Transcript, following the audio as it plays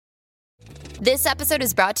This episode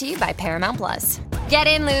is brought to you by Paramount Plus. Get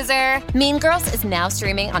in, loser! Mean Girls is now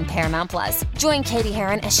streaming on Paramount Plus. Join Katie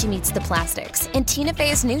Heron as she meets the plastics in Tina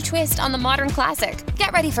Fey's new twist on the modern classic.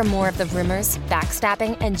 Get ready for more of the rumors,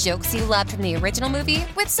 backstabbing, and jokes you loved from the original movie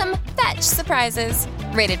with some fetch surprises.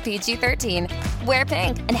 Rated PG-13. Wear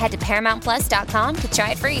pink and head to ParamountPlus.com to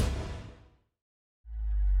try it free.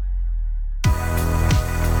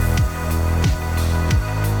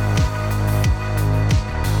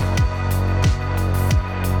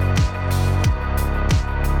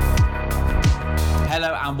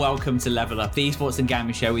 Hello and welcome to Level Up, the esports and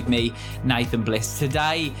gaming show with me, Nathan Bliss.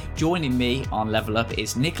 Today, joining me on Level Up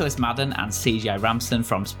is Nicholas Madden and CJ Ramson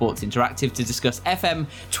from Sports Interactive to discuss FM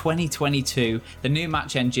 2022, the new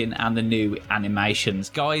match engine and the new animations.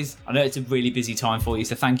 Guys, I know it's a really busy time for you,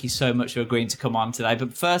 so thank you so much for agreeing to come on today.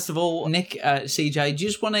 But first of all, Nick, CJ, do you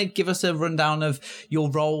just want to give us a rundown of your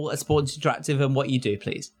role at Sports Interactive and what you do,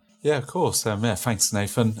 please? Yeah, of course. Thanks,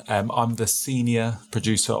 Nathan. I'm the senior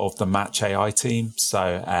producer of the Match AI team.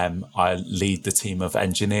 So I lead the team of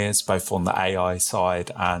engineers, both on the AI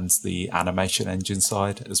side and the animation engine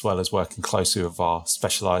side, as well as working closely with our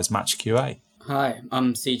specialised Match QA. Hi,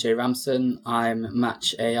 I'm CJ Ramson. I'm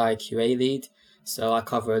Match AI QA lead. So I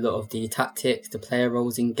cover a lot of the tactics, the player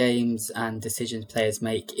roles in games, and decisions players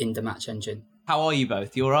make in the Match engine. How are you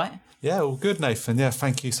both? You all right? Yeah, all good, Nathan. Yeah,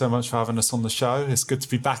 thank you so much for having us on the show. It's good to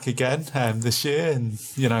be back again this year and,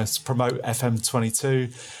 to promote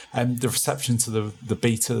FM22. The reception to the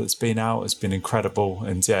beta that's been out has been incredible.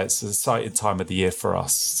 And yeah, it's an exciting time of the year for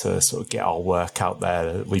us to sort of get our work out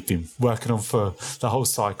there that we've been working on for the whole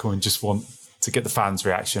cycle and just want to get the fans'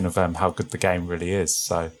 reaction of how good the game really is.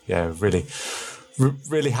 So yeah,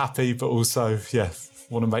 really happy, but also,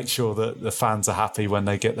 want to make sure that the fans are happy when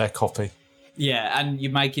they get their copy. Yeah, and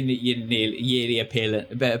you're making your yearly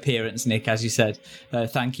appearance, Nick, as you said.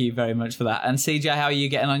 Thank you very much for that. And CJ, how are you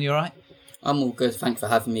getting on? You all right? I'm all good. Thanks for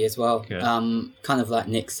having me as well. Good. Kind of like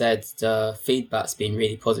Nick said, the feedback's been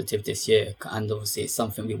really positive this year. And obviously it's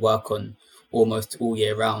something we work on almost all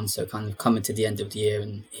year round. So kind of coming to the end of the year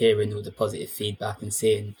and hearing all the positive feedback and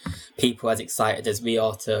seeing people as excited as we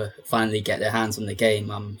are to finally get their hands on the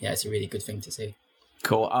game, it's a really good thing to see.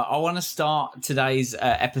 Cool. I want to start today's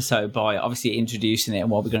episode by obviously introducing it and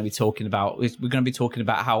what we're going to be talking about. We're going to be talking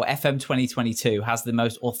about how FM 2022 has the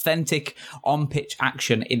most authentic on-pitch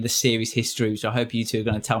action in the series history, which I hope you two are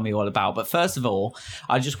going to tell me all about. But first of all,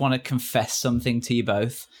 I just want to confess something to you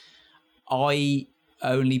both. I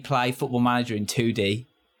only play Football Manager in 2D.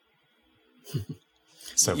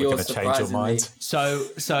 So we're going to change your mind. So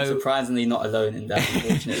surprisingly not alone in that,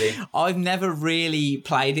 unfortunately. I've never really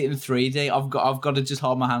played it in 3D. I've got to just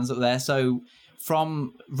hold my hands up there. So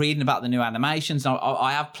from reading about the new animations,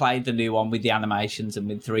 I have played the new one with the animations and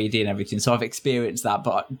with 3D and everything. So I've experienced that.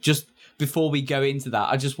 But just before we go into that,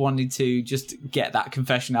 I just wanted to just get that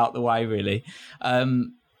confession out the way, really.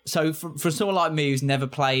 So for someone like me who's never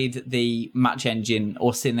played the match engine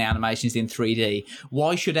or seen the animations in 3D,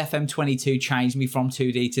 why should FM22 change me from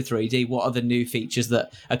 2D to 3D? What are the new features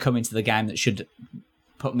that are coming to the game that should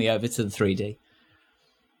put me over to the 3D?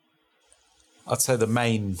 I'd say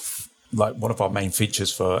one of our main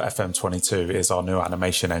features for FM22 is our new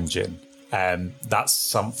animation engine. That's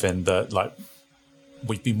something that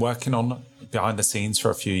we've been working on behind the scenes for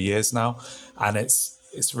a few years now, and it's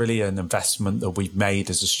really an investment that we've made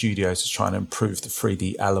as a studio to try and improve the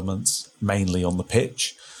 3D elements, mainly on the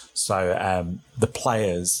pitch. So the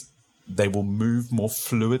players, they will move more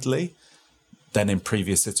fluidly than in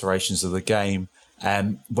previous iterations of the game.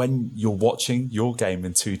 And when you're watching your game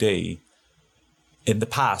in 2D, in the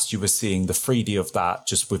past, you were seeing the 3D of that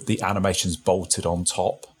just with the animations bolted on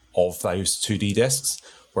top of those 2D discs.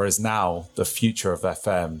 Whereas now, the future of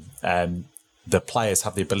FM, the players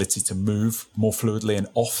have the ability to move more fluidly and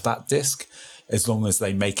off that disc as long as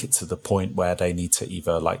they make it to the point where they need to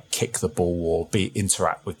either kick the ball or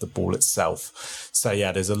interact with the ball itself. So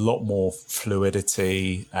yeah, there's a lot more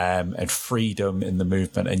fluidity and freedom in the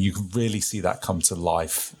movement, and you can really see that come to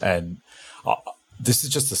life. And this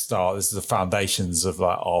is just the start. This is the foundations of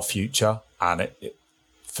our future. And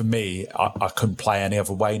for me, I couldn't play any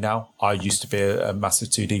other way now. I used to be a massive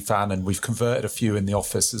 2D fan, and we've converted a few in the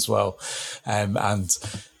office as well. And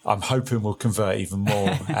I'm hoping we'll convert even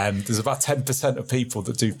more. There's about 10% of people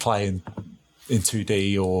that do play in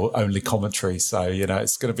 2D or only commentary. So,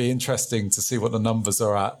 it's going to be interesting to see what the numbers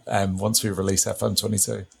are at once we release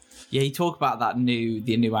FM22. Yeah, you talk about the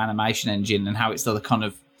new animation engine and how it's the kind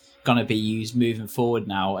of going to be used moving forward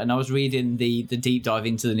now. And I was reading the deep dive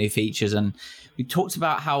into the new features, and we talked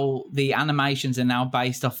about how the animations are now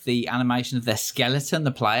based off the animation of their skeleton,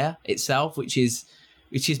 the player itself, which is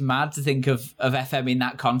which is mad to think of FM in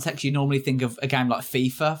that context. You normally think of a game like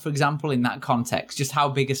FIFA, for example, in that context. Just how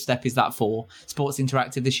big a step is that for Sports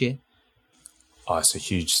Interactive this year? Oh, it's a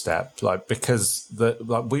huge step, because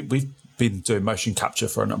we've been doing motion capture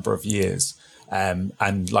for a number of years, and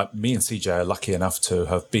me and CJ are lucky enough to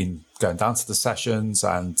have been going down to the sessions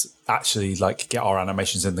and actually get our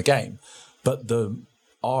animations in the game. But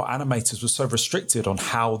our animators were so restricted on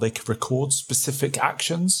how they could record specific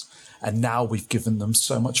actions, and now we've given them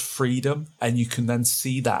so much freedom, and you can then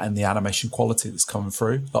see that in the animation quality that's coming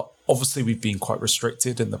through. Obviously, we've been quite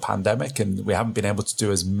restricted in the pandemic, and we haven't been able to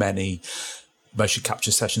do as many motion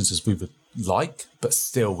capture sessions as we would like, but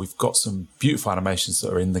still we've got some beautiful animations that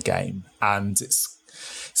are in the game, and it's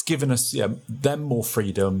given us them more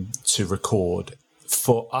freedom to record,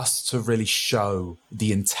 for us to really show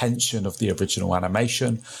the intention of the original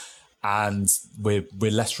animation, and we're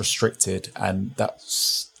less restricted, and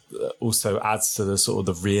that's also adds to the sort of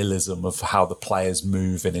the realism of how the players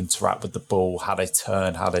move and interact with the ball, how they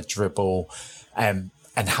turn, how they dribble,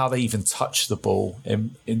 and how they even touch the ball.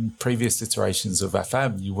 In previous iterations of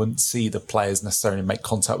FM, you wouldn't see the players necessarily make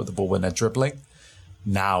contact with the ball when they're dribbling.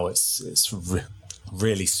 Now it's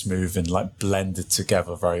really smooth and blended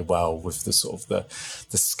together very well with the sort of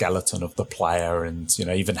the skeleton of the player, and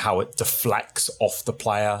even how it deflects off the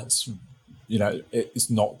player. It's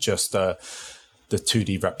not just the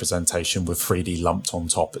 2D representation with 3D lumped on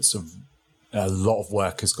top. It's a lot of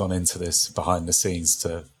work has gone into this behind the scenes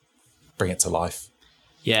to bring it to life.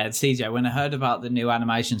 Yeah, CJ, when I heard about the new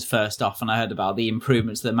animations first off, and I heard about the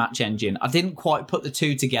improvements to the match engine, I didn't quite put the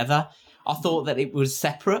two together. I thought that it was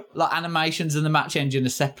separate, animations and the match engine are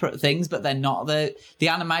separate things, but they're not. The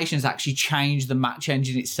animations actually change the match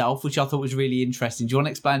engine itself, which I thought was really interesting. Do you want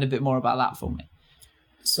to explain a bit more about that for me?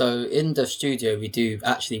 So in the studio, we do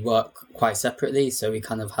actually work quite separately. So we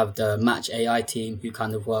kind of have the match AI team who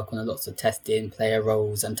kind of work on lots of testing, player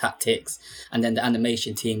roles and tactics, and then the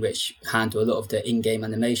animation team, which handle a lot of the in-game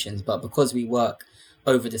animations. But because we work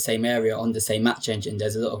over the same area on the same match engine,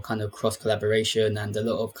 there's a lot of kind of cross collaboration, and a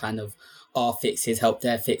lot of kind of our fixes help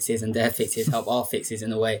their fixes and their fixes help our fixes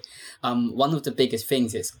in a way. One of the biggest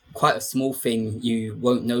things, it's quite a small thing you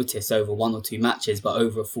won't notice over one or two matches, but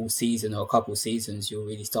over a full season or a couple of seasons, you'll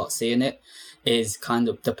really start seeing it, is kind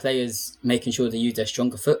of the players making sure they use their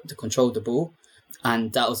stronger foot to control the ball.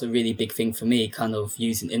 And that was a really big thing for me, kind of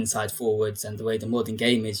using inside forwards, and the way the modern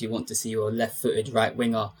game is, you want to see your left-footed right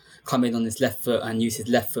winger come in on his left foot and use his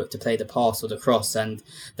left foot to play the pass or the cross. And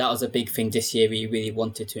that was a big thing this year we really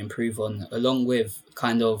wanted to improve on, along with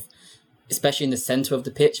kind of, especially in the centre of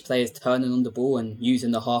the pitch, players turning on the ball and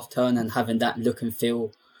using the half turn and having that look and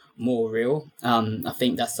feel more real. I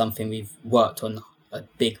think that's something we've worked on a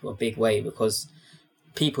big way, because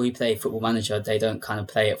people who play Football Manager, they don't kind of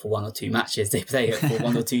play it for one or two matches. They play it for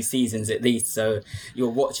one or two seasons at least. So you're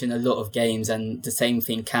watching a lot of games, and the same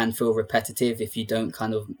thing can feel repetitive if you don't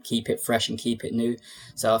kind of keep it fresh and keep it new.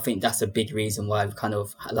 So I think that's a big reason why we've kind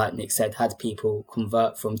of, like Nick said, had people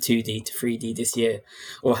convert from 2D to 3D this year,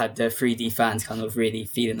 or had the 3D fans kind of really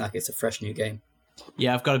feeling like it's a fresh new game.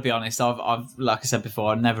 Yeah, I've got to be honest. I've like I said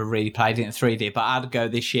before, I never really played it in 3D, but I had to go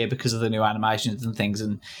this year because of the new animations and things.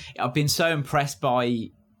 And I've been so impressed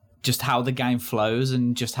by just how the game flows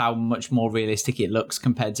and just how much more realistic it looks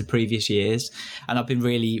compared to previous years. And I've been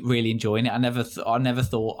really, really enjoying it. I never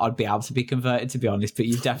thought I'd be able to be converted, to be honest, but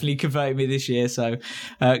you've definitely converted me this year. So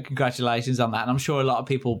congratulations on that. And I'm sure a lot of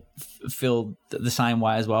people feel the same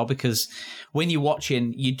way as well, because when you're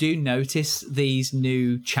watching, you do notice these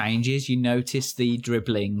new changes. You notice the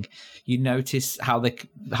dribbling. You notice how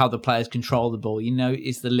the players control the ball. You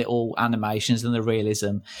notice the little animations and the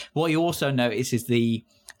realism. What you also notice is the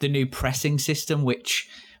new pressing system, which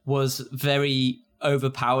was very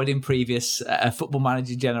overpowered in previous Football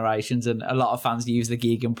Manager generations, and a lot of fans use the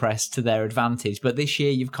Gegenpress to their advantage. But this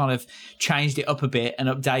year, you've kind of changed it up a bit and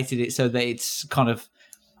updated it so that it's kind of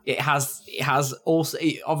it has also,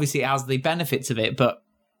 obviously it has the benefits of it, but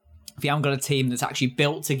if you haven't got a team that's actually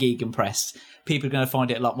built to Gegenpress, people are going to find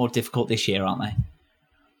it a lot more difficult this year, aren't they?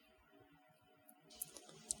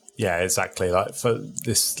 Yeah, exactly. Like for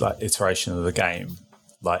this iteration of the game,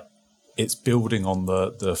 it's building on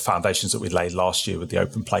the foundations that we laid last year with the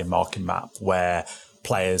open play marking map, where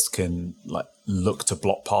players can look to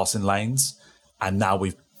block passing lanes, and now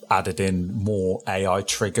we've added in more AI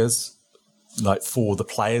triggers for the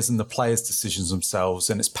players and the players' decisions themselves,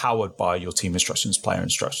 and it's powered by your team instructions, player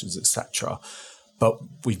instructions, etc. But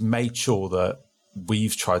we've made sure that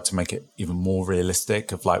we've tried to make it even more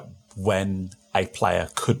realistic of when a player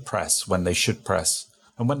could press, when they should press,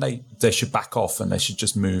 and when they should back off and they should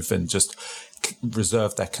just move and just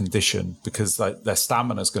reserve their condition, because like their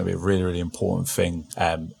stamina is going to be a really, really important thing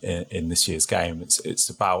in this year's game. It's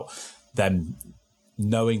about them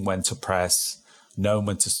knowing when to press, knowing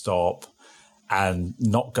when to stop, and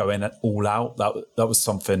not going all out. That was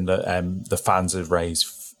something that the fans had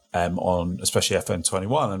raised on especially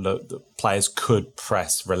FM21, and the players could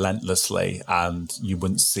press relentlessly and you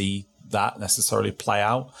wouldn't see that necessarily play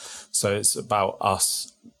out. So it's about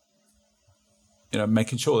us,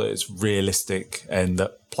 making sure that it's realistic and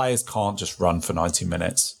that players can't just run for 90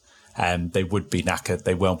 minutes. They would be knackered,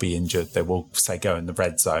 they won't be injured, they will say go in the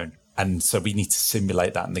red zone. And so we need to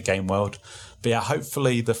simulate that in the game world. But yeah,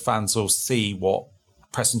 hopefully the fans will see what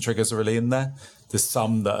pressing triggers are really in there. There's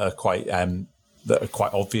some that are quite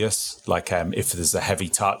obvious, like if there's a heavy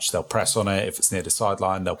touch, they'll press on it. If it's near the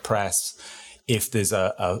sideline, they'll press. If there's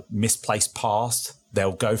a misplaced pass,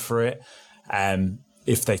 they'll go for it.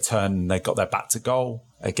 If they turn and they've got their back to goal,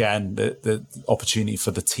 again, the opportunity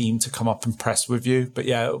for the team to come up and press with you. But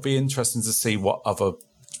yeah, it'll be interesting to see what other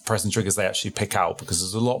pressing triggers they actually pick out, because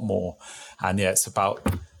there's a lot more. And yeah, it's about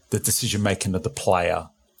the decision-making of the player,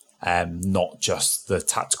 not just the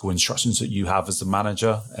tactical instructions that you have as a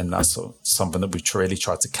manager. And that's something that we've really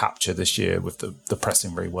tried to capture this year with the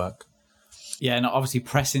pressing rework. Yeah, and obviously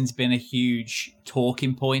pressing's been a huge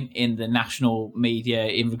talking point in the national media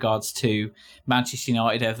in regards to Manchester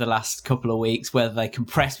United over the last couple of weeks, whether they can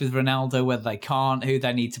press with Ronaldo, whether they can't, who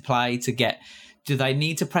they need to play to get. Do they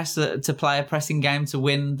need to play a pressing game to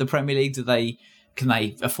win the Premier League? Can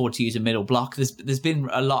they afford to use a middle block? There's been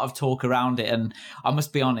a lot of talk around it, and I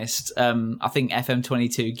must be honest. I think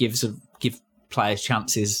FM22 give players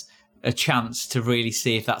a chance to really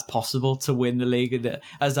see if that's possible to win the league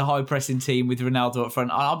as a high pressing team with Ronaldo up front.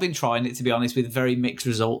 I've been trying it, to be honest, with very mixed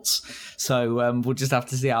results. So we'll just have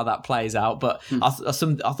to see how that plays out. But I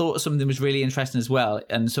thought something was really interesting as well,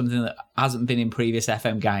 and something that hasn't been in previous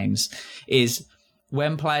FM games, is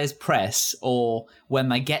when players press or when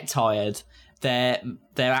they get tired, their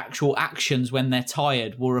actual actions when they're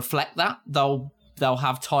tired will reflect that. They'll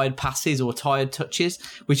have tired passes or tired touches,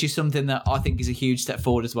 which is something that I think is a huge step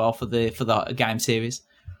forward as well for the game series.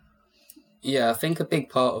 Yeah, I think a big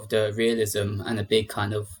part of the realism and a big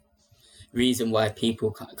kind of reason why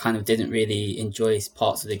people kind of didn't really enjoy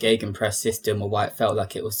parts of the Gegenpress system, or why it felt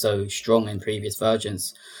like it was so strong in previous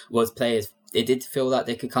versions, was players, they did feel like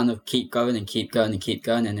they could kind of keep going and keep going and keep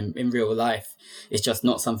going. And in real life, it's just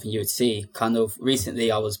not something you would see. Kind of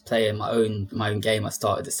recently, I was playing my own game. I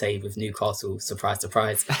started to save with Newcastle, surprise,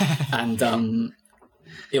 surprise. And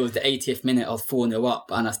it was the 80th minute, I was 4-0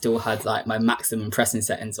 up, and I still had like my maximum pressing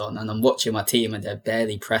settings on. And I'm watching my team and they're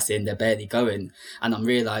barely pressing, they're barely going. And I'm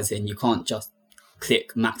realising you can't just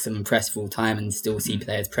click maximum press full time and still see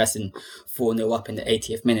players pressing 4-0 up in the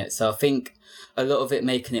 80th minute. So I think a lot of it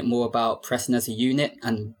making it more about pressing as a unit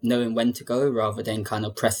and knowing when to go, rather than kind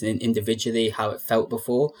of pressing individually how it felt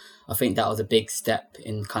before. I think that was a big step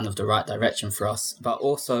in kind of the right direction for us. But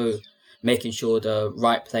also making sure the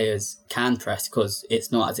right players can press, because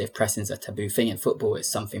it's not as if pressing is a taboo thing in football. It's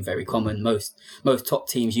something very common. Most top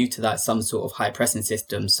teams utilise some sort of high pressing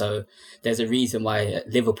system. So there's a reason why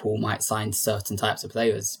Liverpool might sign certain types of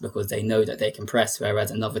players, because they know that they can press,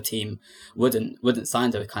 whereas another team wouldn't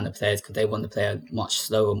sign those kind of players because they want to play a much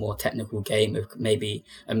slower, more technical game with maybe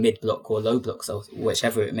a mid block or low block, so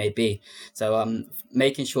whichever it may be. So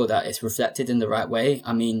making sure that it's reflected in the right way.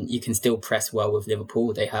 I mean, you can still press well with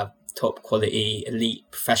Liverpool. They have top quality elite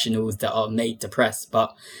professionals that are made to press,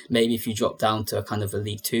 but maybe if you drop down to a kind of a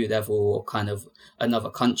League 2 level, or kind of another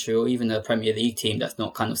country, or even a Premier League team that's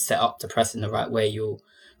not kind of set up to press in the right way, you'll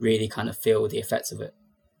really kind of feel the effects of it.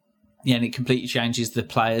 Yeah, and it completely changes the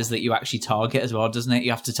players that you actually target as well, doesn't it? You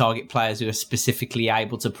have to target players who are specifically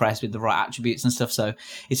able to press with the right attributes and stuff. So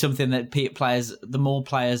it's something that the more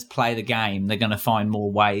players play the game, they're going to find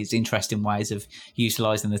more ways, interesting ways of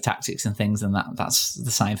utilising the tactics and things. And that's the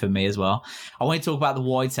same for me as well. I want to talk about the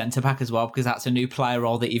wide centre-back as well, because that's a new player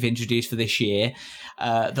role that you've introduced for this year.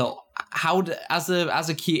 As being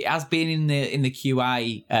in the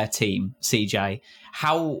QA team, CJ,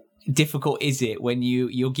 how difficult is it when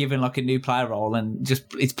you're given like a new player role and just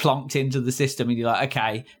it's plonked into the system and you're like,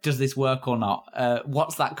 okay, does this work or not?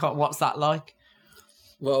 What's that like?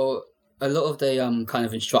 Well, a lot of the kind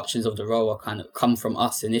of instructions of the role are kind of come from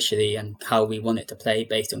us initially, and how we want it to play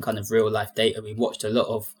based on kind of real life data. We watched a lot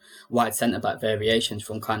of wide centre-back variations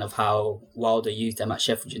from kind of how Wilder used them at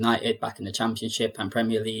Sheffield United back in the Championship and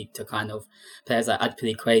Premier League, to kind of players like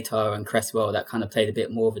Adpilicueta and Cresswell that kind of played a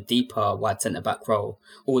bit more of a deeper wide centre-back role,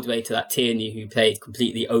 all the way to that Tierney who played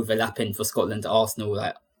completely overlapping for Scotland to Arsenal,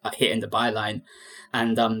 like hitting the byline.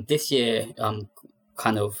 And this year,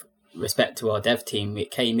 kind of respect to our dev team,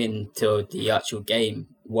 it came into the actual game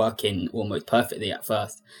working almost perfectly at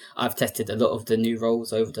first. I've tested a lot of the new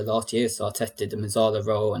roles over the last year, so I tested the Mazzala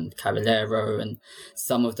role and Cavallero, and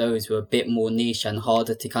some of those were a bit more niche and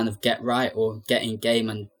harder to kind of get right or get in game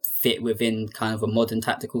and fit within kind of a modern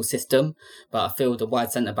tactical system. But I feel the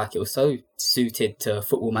wide centre-back, it was so suited to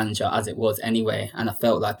Football Manager as it was anyway, and I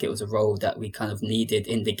felt like it was a role that we kind of needed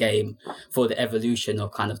in the game for the evolution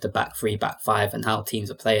of kind of the back three, back five, and how teams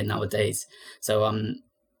are playing nowadays. So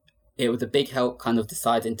it was a big help kind of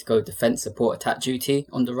deciding to go defence, support, attack duty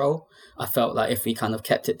on the role. I felt like if we kind of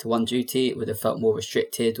kept it to one duty, it would have felt more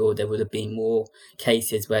restricted, or there would have been more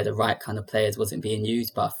cases where the right kind of players wasn't being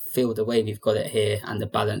used. But I feel the way we've got it here and the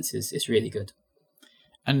balance is really good.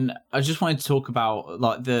 And I just wanted to talk about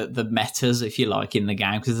like the metas, if you like, in the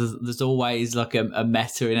game, because there's always like a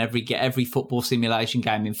meta in every football simulation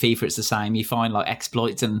game. In FIFA, it's the same. You find like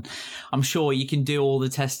exploits, and I'm sure you can do all the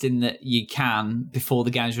testing that you can before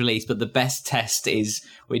the game's released. But the best test is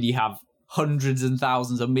when you have hundreds and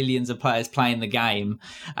thousands or millions of players playing the game,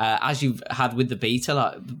 as you've had with the beta.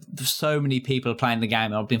 Like, so many people are playing the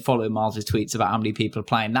game, and I've been following Miles' tweets about how many people are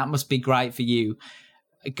playing. That must be great for you,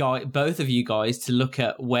 both of you guys, to look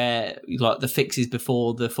at where like the fixes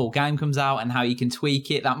before the full game comes out and how you can tweak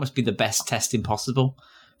it. That must be the best testing possible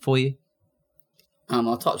for you.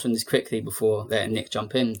 I'll touch on this quickly before letting Nick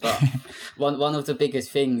jump in, but one of the biggest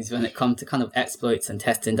things when it comes to kind of exploits and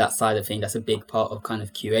testing that side of things, that's a big part of kind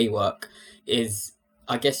of QA work, is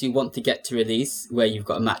I guess you want to get to release where you've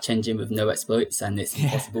got a match engine with no exploits and it's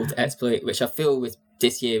impossible to exploit, which I feel with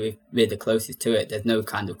this year we're the closest to it. There's no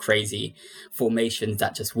kind of crazy formations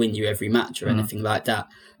that just win you every match or anything like that.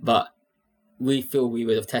 But we feel we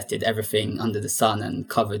would have tested everything under the sun and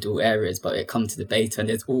covered all areas, but it comes to the beta and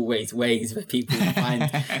there's always ways where people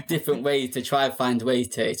find different ways to try and find ways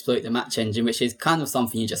to exploit the match engine, which is kind of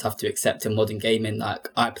something you just have to accept in modern gaming.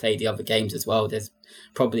 Like, I play the other games as well. There's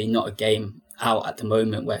probably not a game out at the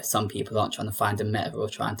moment where some people aren't trying to find a meta or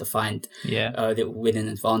trying to find the winning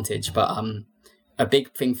advantage. But a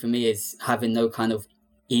big thing for me is having no kind of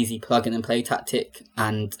easy plug-in and play tactic.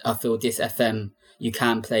 And I feel this FM, you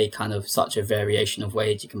can play kind of such a variation of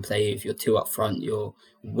ways. You can play with your two up front, your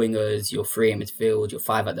wingers, your three in midfield, your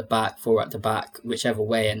five at the back, four at the back, whichever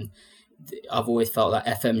way. And I've always felt like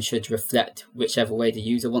FM should reflect whichever way the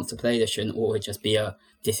user wants to play. There shouldn't always just be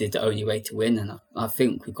this is the only way to win. And I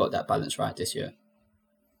think we've got that balance right this year.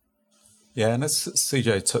 Yeah, and as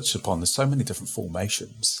CJ touched upon, there's so many different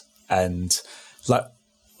formations. And like,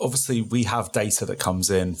 obviously we have data that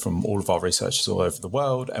comes in from all of our researchers all over the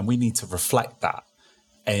world, and we need to reflect that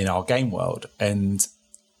in our game world. And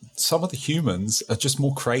some of the humans are just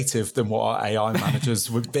more creative than what our AI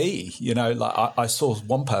managers would be. You know, like I saw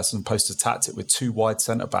one person post a tactic with two wide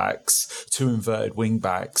centre backs, two inverted wing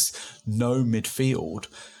backs, no midfield,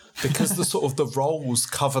 because the roles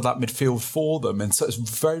cover that midfield for them. And so it's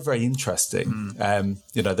very, very interesting.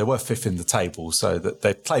 You know, they were fifth in the table, so that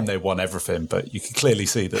they claim they won everything, but you can clearly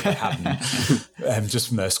see that they hadn't, just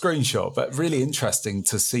from their screenshot. But really interesting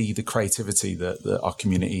to see the creativity that our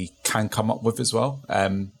community can come up with as well.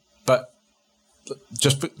 But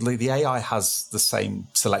just the AI has the same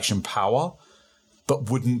selection power,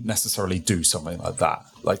 but wouldn't necessarily do something like that.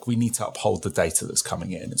 Like, we need to uphold the data that's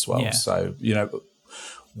coming in as well. Yeah. So, you know,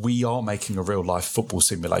 we are making a real life football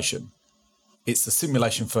simulation. It's the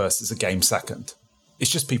simulation first, it's a game second.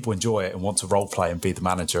 It's just people enjoy it and want to role play and be the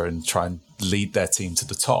manager and try and lead their team to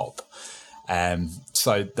the top.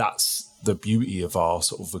 So that's the beauty of our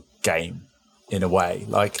sort of a game in a way.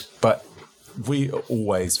 Like, but we are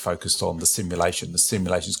always focused on the simulation. The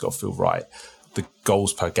simulation's got to feel right. The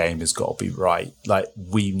goals per game has got to be right. Like,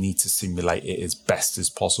 we need to simulate it as best as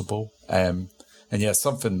possible. And yeah,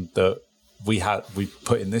 something that we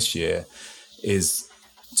put in this year is,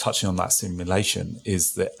 touching on that simulation,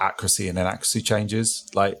 is the accuracy and inaccuracy changes.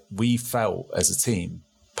 Like, we felt as a team,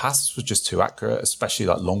 passes were just too accurate, especially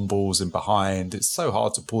like long balls in behind. It's so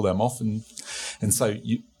hard to pull them off. And so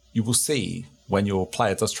you will see when your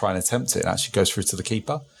player does try and attempt it and actually goes through to the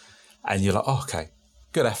keeper, and you're like, oh, okay,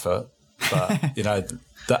 good effort. But, you know,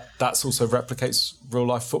 that's also replicates real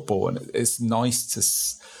life football. And it's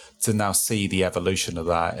nice to now see the evolution of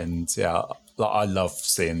that. And yeah, I love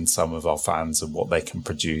seeing some of our fans and what they can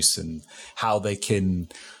produce and how they can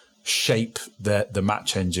shape the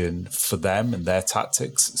match engine for them and their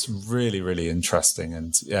tactics. It's really, really interesting.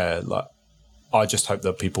 And yeah, like, I just hope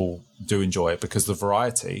that people do enjoy it, because the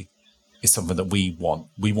variety is something that we want.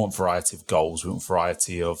 We want variety of goals. We want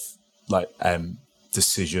variety of like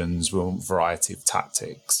decisions. We want variety of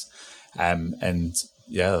tactics. And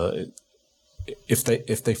yeah, if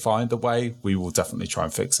they find a way, we will definitely try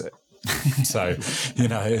and fix it. So,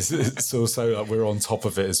 it's also like we're on top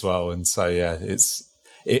of it as well. And so, yeah,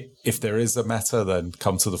 if there is a meta, then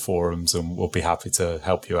come to the forums and we'll be happy to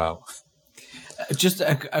help you out. Just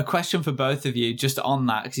a question for both of you, just on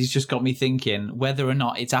that, because it's just got me thinking whether or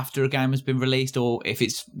not it's after a game has been released or if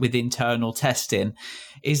it's with internal testing.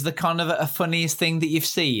 Is the kind of a funniest thing that you've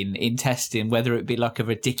seen in testing, whether it be like a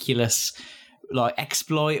ridiculous like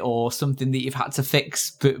exploit or something that you've had to fix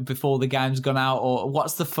before the game's gone out, or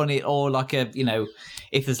what's the funny, or like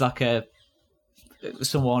if there's like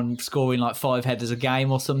someone scoring like 5 headers a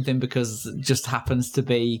game or something because it just happens to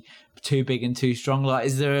be too big and too strong. Like,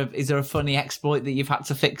 is there a funny exploit that you've had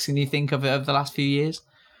to fix and you think of it over the last few years?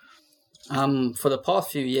 For the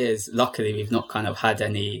past few years, luckily, we've not kind of had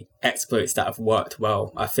any exploits that have worked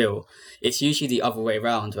well. I feel it's usually the other way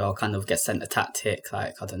around where I'll kind of get sent a tactic,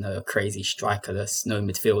 like, I don't know, a crazy strikerless, no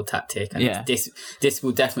midfield tactic. And this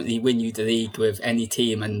will definitely win you the league with any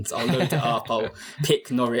team. And I'll load it up, I'll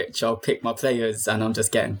pick Norwich, I'll pick my players, and I'm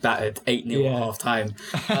just getting battered 8-0 at half time.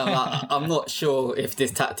 I'm not sure if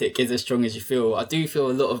this tactic is as strong as you feel. I do feel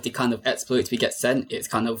a lot of the kind of exploits we get sent, it's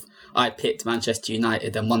kind of, I picked Manchester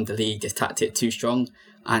United and won the league, this tactic too strong.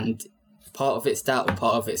 And part of it's that, or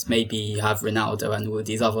part of it's maybe you have Ronaldo and all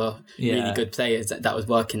these other really good players that was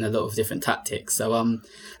working a lot of different tactics. So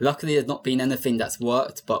luckily there's not been anything that's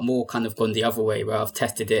worked, but more kind of gone the other way where I've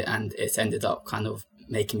tested it and it's ended up kind of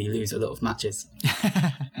making me lose a lot of matches.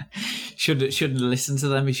 Shouldn't listen to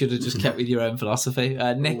them. You should have just kept with your own philosophy.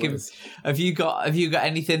 Nick, have you got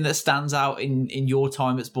anything that stands out in your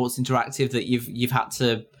time at Sports Interactive that you've had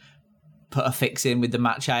to put a fix in with the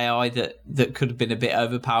match AI that could have been a bit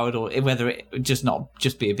overpowered, or whether it just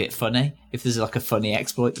be a bit funny, if there's like a funny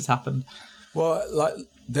exploit that's happened? Well, like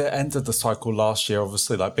the end of the cycle last year,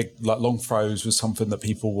 obviously, like big, like long throws was something that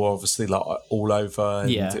people were obviously like all over,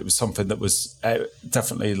 and it was something that was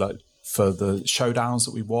definitely like for the showdowns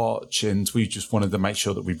that we watch, and we just wanted to make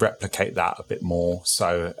sure that we replicate that a bit more,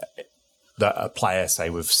 so that a player, say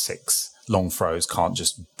with 6 long throws, can't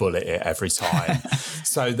just bullet it every time.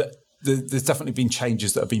 So that there's definitely been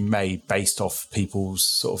changes that have been made based off people's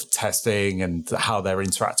sort of testing and how they're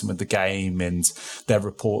interacting with the game and their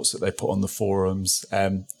reports that they put on the forums.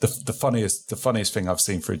 The funniest thing I've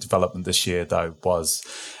seen through development this year, though, was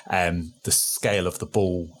the scale of the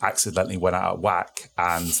ball accidentally went out of whack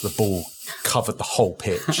and the ball covered the whole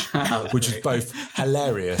pitch, which is both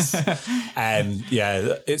hilarious and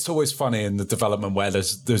it's always funny in the development where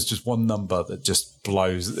there's just one number that just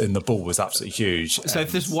blows and the ball was absolutely huge. So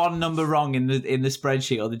if there's one number wrong in the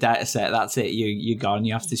spreadsheet or the data set, that's it, you're gone,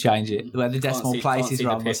 you have to change it, where the decimal place is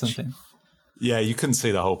wrong or something. Yeah, you couldn't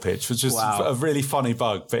see the whole pitch, which was a really funny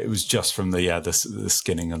bug, but it was just from the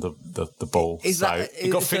skinning of the ball.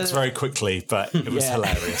 It got fixed very quickly, but it was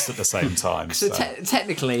hilarious at the same time. So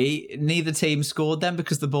technically, neither team scored then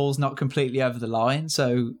because the ball's not completely over the line.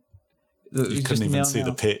 So you couldn't even see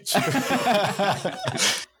the pitch.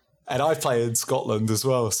 And I play in Scotland as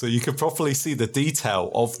well, so you could properly see the detail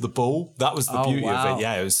of the ball. That was the beauty of it.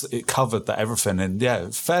 Yeah, it covered everything.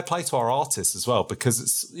 And fair play to our artists as well, because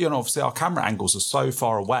it's, obviously our camera angles are so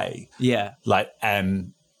far away. Yeah. Like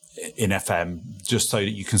in FM, just so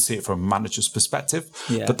that you can see it from a manager's perspective.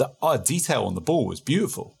 Yeah. But the detail on the ball was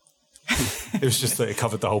beautiful. It was just that it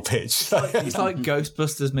covered the whole pitch. It's like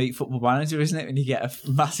Ghostbusters meet Football Manager, isn't it? When you get a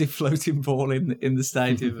massive floating ball in the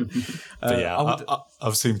stadium.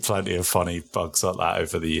 I've seen plenty of funny bugs like that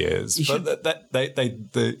over the years. It's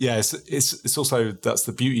also, that's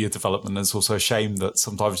the beauty of development. It's also a shame that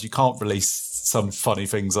sometimes you can't release some funny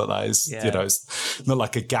things like that. It's not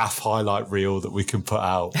like a gaff highlight reel that we can put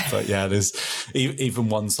out. But there's even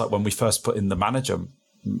ones like when we first put in the manager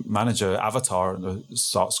avatar on the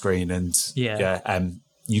start screen, and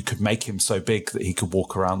you could make him so big that he could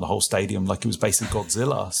walk around the whole stadium like he was basically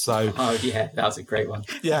Godzilla. So that was a great one.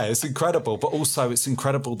 Yeah, it's incredible, but also it's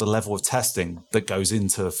incredible the level of testing that goes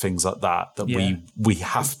into things like that we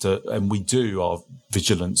have to, and we do our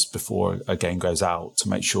vigilance before a game goes out to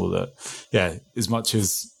make sure that as much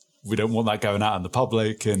as we don't want that going out in the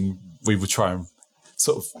public, and we would try and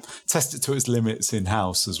sort of test it to its limits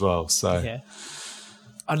in-house as well. So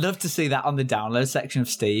I'd love to see that on the download section of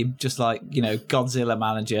Steam, just like, Godzilla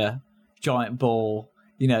Manager, giant ball,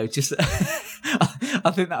 just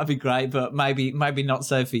I think that would be great, but maybe not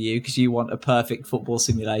so for you, because you want a perfect football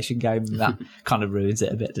simulation game, and that kind of ruins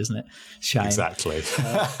it a bit, doesn't it? Shame. Exactly.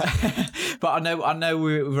 But I know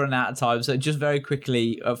we've run out of time, so just very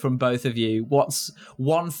quickly from both of you, what's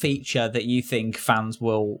one feature that you think fans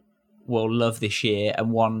will love this year,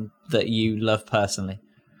 and one that you love personally?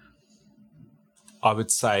 I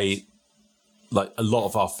would say, like, a lot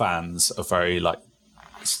of our fans are very, like,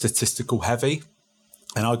 statistical heavy.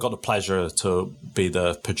 And I got the pleasure to be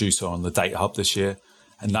the producer on the Data Hub this year.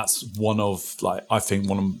 And that's one of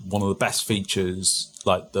the best features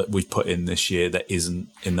like that we've put in this year that isn't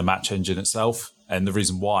in the match engine itself. And the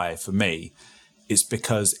reason why, for me, is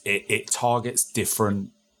because it targets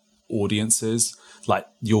different audiences. Like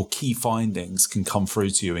your key findings can come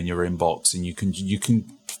through to you in your inbox, and you can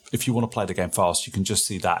if you want to play the game fast, you can just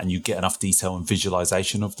see that and you get enough detail and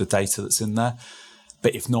visualization of the data that's in there.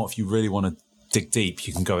 But if not, if you really want to dig deep,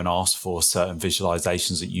 you can go and ask for certain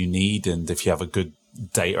visualizations that you need. And if you have a good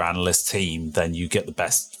data analyst team, then you get the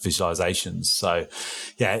best visualizations. So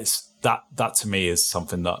yeah, it's that to me is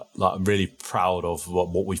something that like, I'm really proud of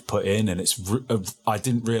what we've put in. And I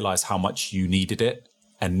didn't realize how much you needed it.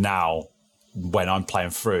 And now when I'm playing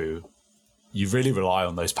through, you really rely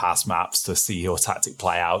on those pass maps to see your tactic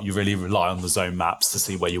play out. You really rely on the zone maps to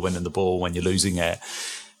see where you're winning the ball, when you're losing it.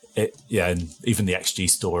 And even the XG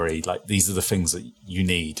story, like these are the things that you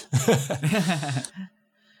need.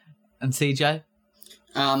 And CJ?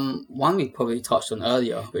 One we probably touched on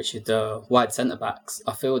earlier, which is the wide centre-backs.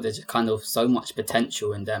 I feel there's kind of so much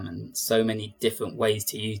potential in them and so many different ways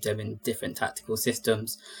to use them in different tactical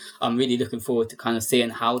systems. I'm really looking forward to kind of seeing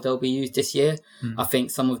how they'll be used this year. I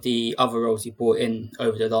think some of the other roles you brought in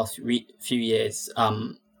over the last few years,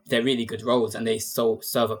 they're really good roles and they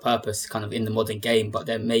serve a purpose kind of in the modern game, but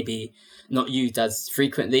they're maybe not used as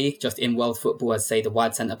frequently just in world football as, say, the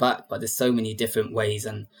wide centre-back. But there's so many different ways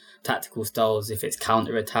and tactical styles, if it's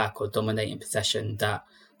counter-attack or dominating possession, that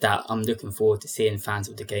I'm looking forward to seeing fans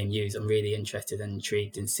of the game use. I'm really interested and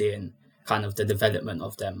intrigued in seeing kind of the development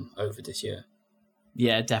of them over this year.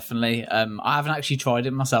 Yeah, definitely. I haven't actually tried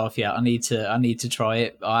it myself yet. I need to try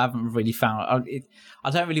it. I haven't really found. I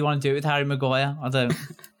don't really want to do it with Harry Maguire. I don't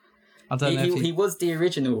know. He was the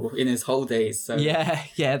original in his whole days. So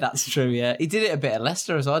yeah, that's true. Yeah, he did it a bit at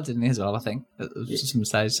Leicester as well, didn't he? As well, I think at some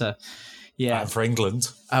stage. So yeah, and for England.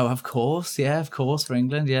 Oh, of course, for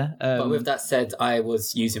England. Yeah. But with that said, I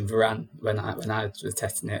was using Varane when I was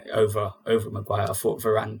testing it over Maguire. I thought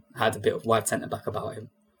Varane had a bit of wide centre back about him.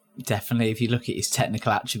 Definitely, if you look at his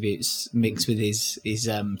technical attributes mixed with his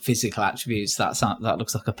physical attributes, that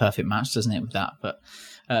looks like a perfect match, doesn't it? With that, but.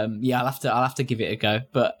 I'll have to give it a go.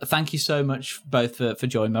 But thank you so much both for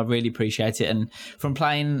joining me. I really appreciate it. And from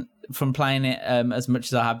playing it as much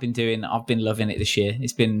as I have been doing, I've been loving it this year.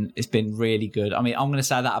 It's been really good. I mean, I'm going to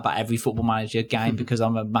say that about every Football Manager game because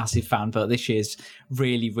I'm a massive fan. But this year's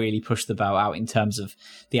really, really pushed the boat out in terms of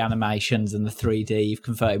the animations and the 3D. You've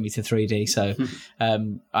converted me to 3D, so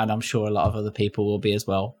and I'm sure a lot of other people will be as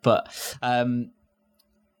well. But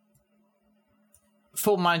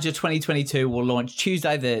Football Manager 2022 will launch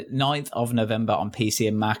Tuesday the 9th of November on PC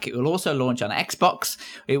and Mac. It will also launch on Xbox.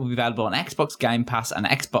 It will be available on Xbox Game Pass and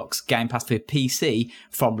Xbox Game Pass for PC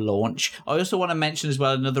from launch. I also want to mention as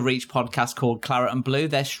well another Reach podcast called Claret and Blue.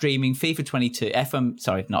 They're streaming FM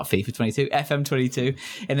 22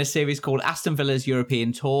 in a series called Aston Villa's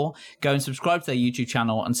European Tour. Go and subscribe to their YouTube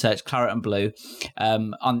channel and search Claret and Blue.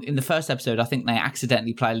 In the first episode, I think they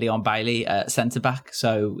accidentally play Leon Bailey at centre-back,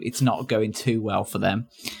 so it's not going too well for them.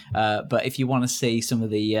 But if you want to see some of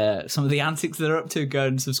the antics they're up to, go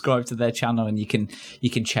and subscribe to their channel, and you can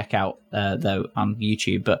check out though on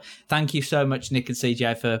YouTube. But thank you so much, Nick and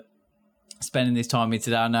CJ, for spending this time with me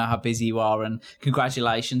today. I know how busy you are, and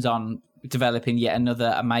congratulations on developing yet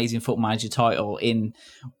another amazing Football Manager title in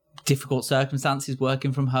difficult circumstances,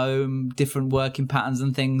 working from home, different working patterns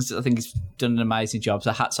and things. I think it's done an amazing job.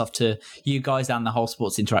 So hats off to you guys and the whole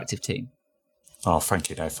Sports Interactive team. Oh, thank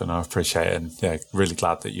you, Nathan. I appreciate it. And yeah, really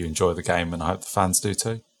glad that you enjoy the game, and I hope the fans do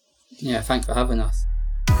too. Yeah, thanks for having us.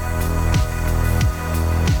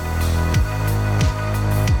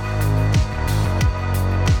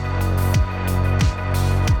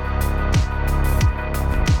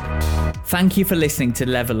 Thank you for listening to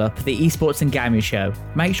Level Up, the esports and gaming show.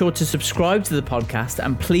 Make sure to subscribe to the podcast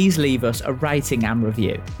and please leave us a rating and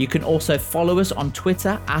review. You can also follow us on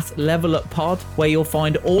Twitter @LevelUpPod, where you'll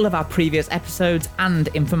find all of our previous episodes and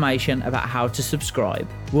information about how to subscribe.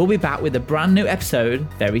 We'll be back with a brand new episode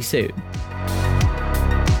very soon.